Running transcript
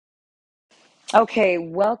Okay,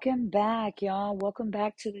 welcome back, y'all. Welcome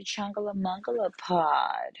back to the Changala Mangala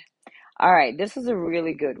pod. All right, this is a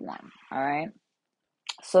really good one. All right.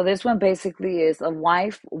 So this one basically is a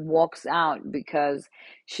wife walks out because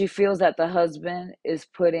she feels that the husband is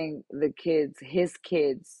putting his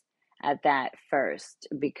kids at that first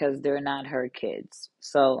because they're not her kids.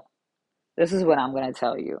 So this is what I'm going to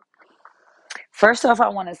tell you. First off, I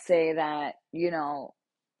want to say that,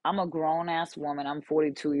 I'm a grown ass woman. I'm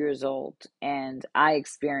 42 years old and I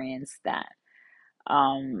experienced that.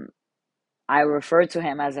 Um, I refer to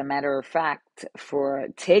him, as a matter of fact, for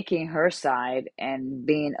taking her side and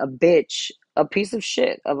being a bitch, a piece of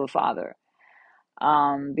shit of a father.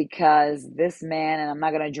 Because this man, and I'm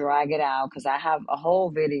not gonna drag it out because I have a whole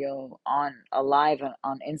video on a live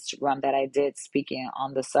on Instagram that I did speaking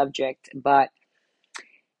on the subject, but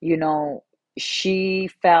you know, she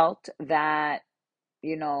felt that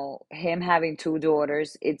him having two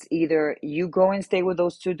daughters, it's either you go and stay with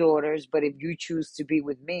those two daughters, but if you choose to be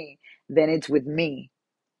with me, then it's with me.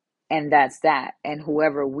 And that's that. And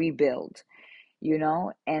whoever we build,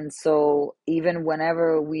 And so even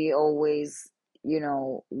whenever we always, he's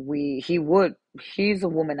a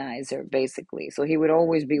womanizer basically. So he would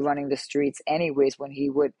always be running the streets anyways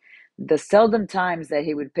the seldom times that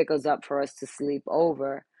he would pick us up for us to sleep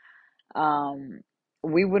over, um,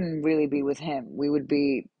 we wouldn't really be with him. We would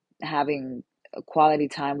be having a quality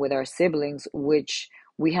time with our siblings, which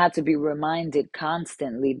we had to be reminded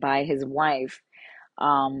constantly by his wife,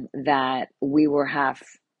 that we were half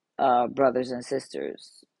brothers and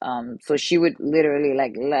sisters. So she would literally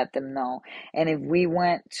like let them know. And if we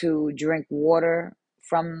went to drink water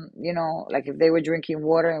from, like if they were drinking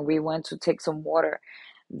water and we went to take some water,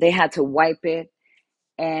 they had to wipe it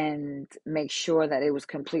and make sure that it was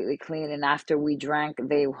completely clean. And after we drank,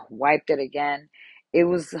 they wiped it again. It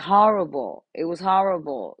was horrible. It was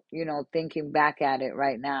horrible, thinking back at it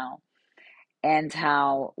right now. And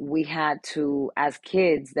how we had to, as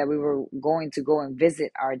kids, that we were going to go and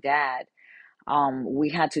visit our dad.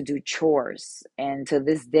 We had to do chores. And to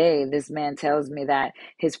this day, this man tells me that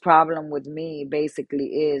his problem with me basically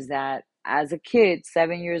is that as a kid,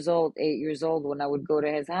 7 years old, 8 years old, when I would go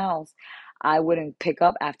to his house, I wouldn't pick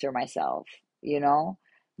up after myself, you know?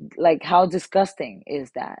 Like, how disgusting is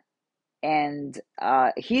that? And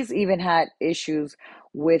he's even had issues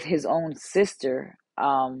with his own sister,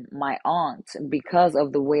 my aunt, because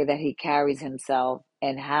of the way that he carries himself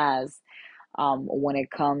and has, when it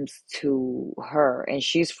comes to her. And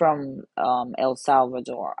she's from El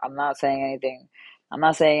Salvador. I'm not saying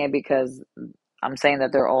it because I'm saying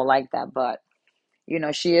that they're all like that, but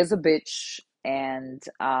she is a bitch, and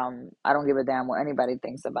I don't give a damn what anybody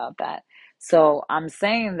thinks about that. So I'm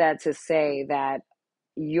saying that to say that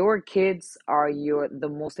your kids are the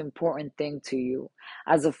most important thing to you.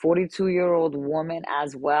 As a 42-year-old woman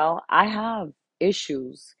as well, I have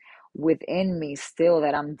issues within me still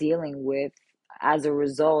that I'm dealing with as a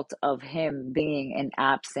result of him being an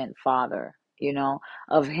absent father,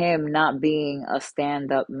 of him not being a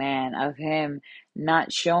stand-up man, of him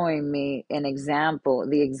not showing me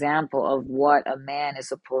the example of what a man is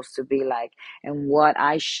supposed to be like and what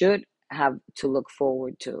I should have to look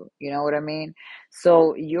forward to. You know what I mean?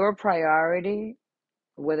 So your priority,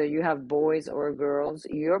 whether you have boys or girls,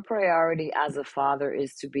 your priority as a father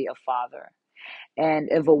is to be a father. And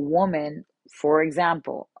if a woman, for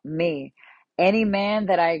example, me, any man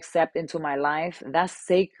that I accept into my life, that's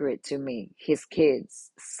sacred to me, his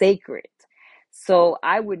kids, sacred. So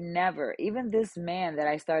I would never, even this man that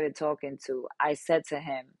I started talking to, I said to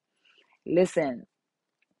him, listen,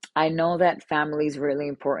 I know that family is really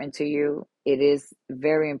important to you. It is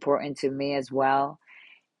very important to me as well.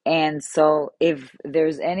 And so if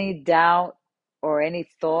there's any doubt or any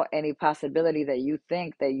thought, any possibility that you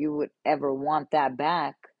think that you would ever want that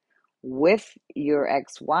back with your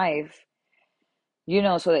ex-wife,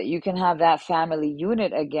 so that you can have that family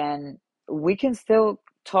unit again, we can still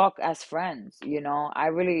talk as friends,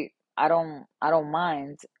 I don't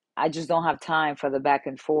mind. I just don't have time for the back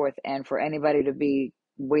and forth and for anybody to be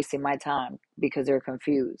wasting my time because they're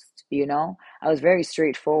confused, I was very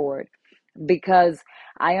straightforward because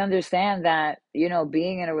I understand that,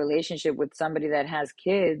 being in a relationship with somebody that has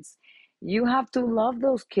kids, you have to love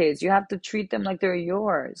those kids. You have to treat them like they're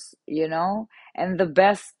yours. And the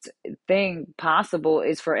best thing possible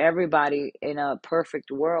is for everybody in a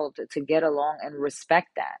perfect world to get along and respect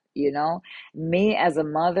that. Me as a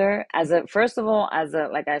mother, first of all,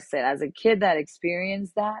 like I said, as a kid that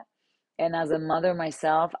experienced that, and as a mother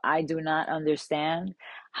myself, I do not understand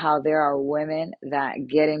how there are women that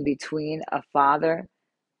get in between a father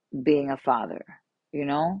being a father. You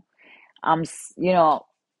know, I'm, s- you know,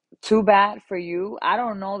 Too bad for you. I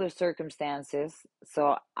don't know the circumstances,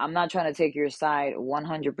 so I'm not trying to take your side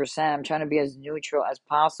 100%. I'm trying to be as neutral as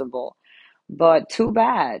possible. But too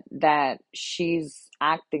bad that she's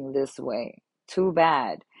acting this way. Too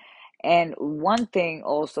bad. And one thing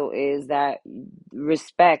also is that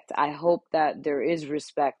respect, I hope that there is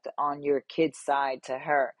respect on your kid's side to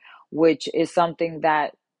her, which is something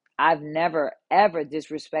that I've never ever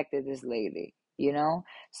disrespected this lady, you know?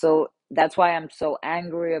 So that's why I'm so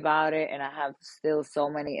angry about it, and I have still so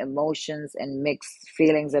many emotions and mixed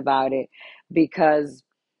feelings about it because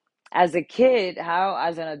as a kid, how,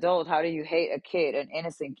 as an adult, how do you hate a kid, an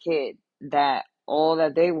innocent kid, that all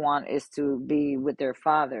that they want is to be with their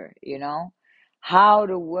father, you know? How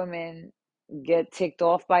do women get ticked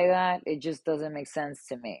off by that? It just doesn't make sense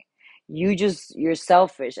to me. You're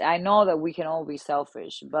selfish. I know that we can all be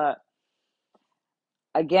selfish, but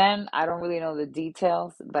again, I don't really know the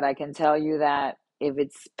details, but I can tell you that if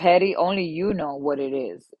it's petty, only you know what it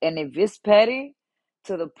is. And if it's petty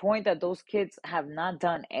to the point that those kids have not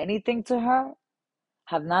done anything to her,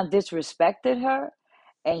 have not disrespected her,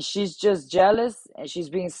 and she's just jealous and she's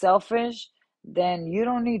being selfish, then you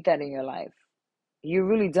don't need that in your life. You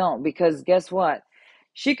really don't, because guess what?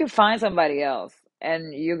 She could find somebody else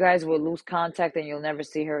and you guys will lose contact and you'll never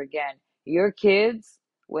see her again. Your kids,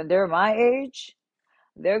 when they're my age,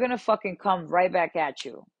 they're gonna fucking come right back at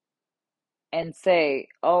you and say,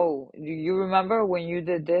 "Oh, do you remember when you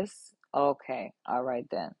did this?" Okay, all right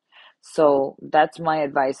then. So that's my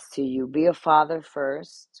advice to you. Be a father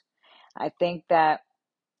first. I think that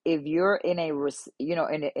if you're in a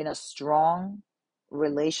in a strong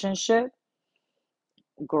relationship,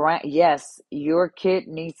 grant yes, your kid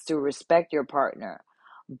needs to respect your partner.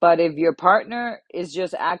 But if your partner is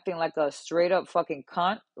just acting like a straight up fucking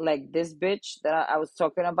cunt, like this bitch that I was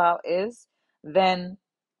talking about is, then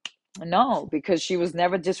no, because she was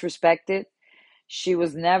never disrespected. She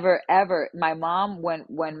was never ever. My mom, when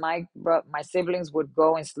my siblings would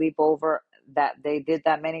go and sleep over, that they did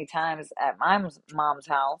that many times at my mom's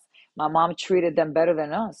house. My mom treated them better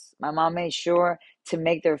than us. My mom made sure to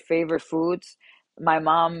make their favorite foods. My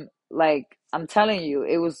mom, like, I'm telling you,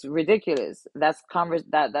 it was ridiculous. That's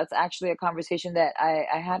actually a conversation that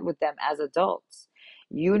I had with them as adults.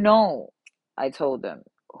 You know, I told them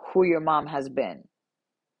who your mom has been,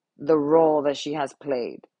 the role that she has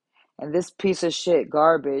played. And this piece of shit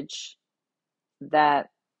garbage that,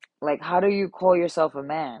 like, how do you call yourself a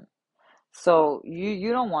man? So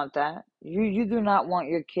you don't want that. You do not want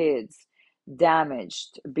your kids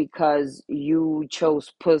damaged because you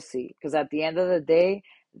chose pussy. Because at the end of the day,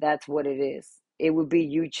 that's what it is. It would be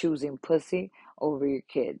you choosing pussy over your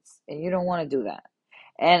kids, and you don't want to do that.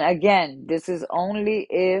 And again, this is only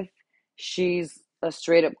if she's a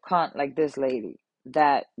straight up cunt like this lady,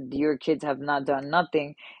 that your kids have not done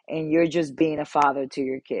nothing and you're just being a father to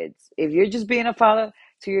your kids. If you're just being a father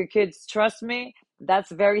to your kids, trust me,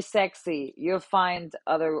 that's very sexy. You'll find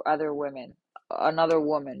other women, another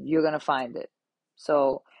woman. You're gonna find it.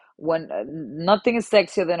 So when nothing is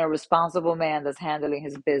sexier than a responsible man that's handling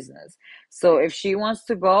his business. So if she wants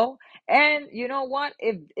to go, and you know what,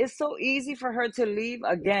 if it's so easy for her to leave,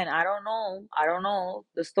 again, I don't know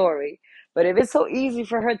the story, but if it's so easy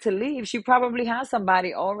for her to leave, she probably has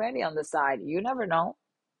somebody already on the side. You never know.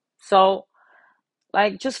 So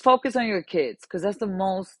like, just focus on your kids because that's the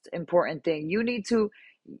most important thing. You need to,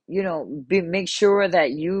 make sure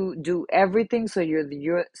that you do everything so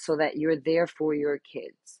you're so that you're there for your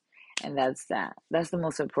kids. And that's that. That's the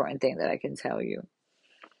most important thing that I can tell you.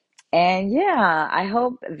 And yeah, I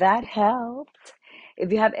hope that helped.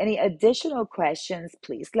 If you have any additional questions,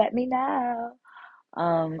 please let me know.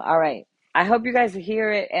 All right. I hope you guys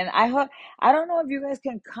hear it, and I don't know if you guys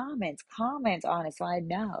can comment on it so I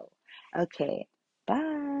know. Okay.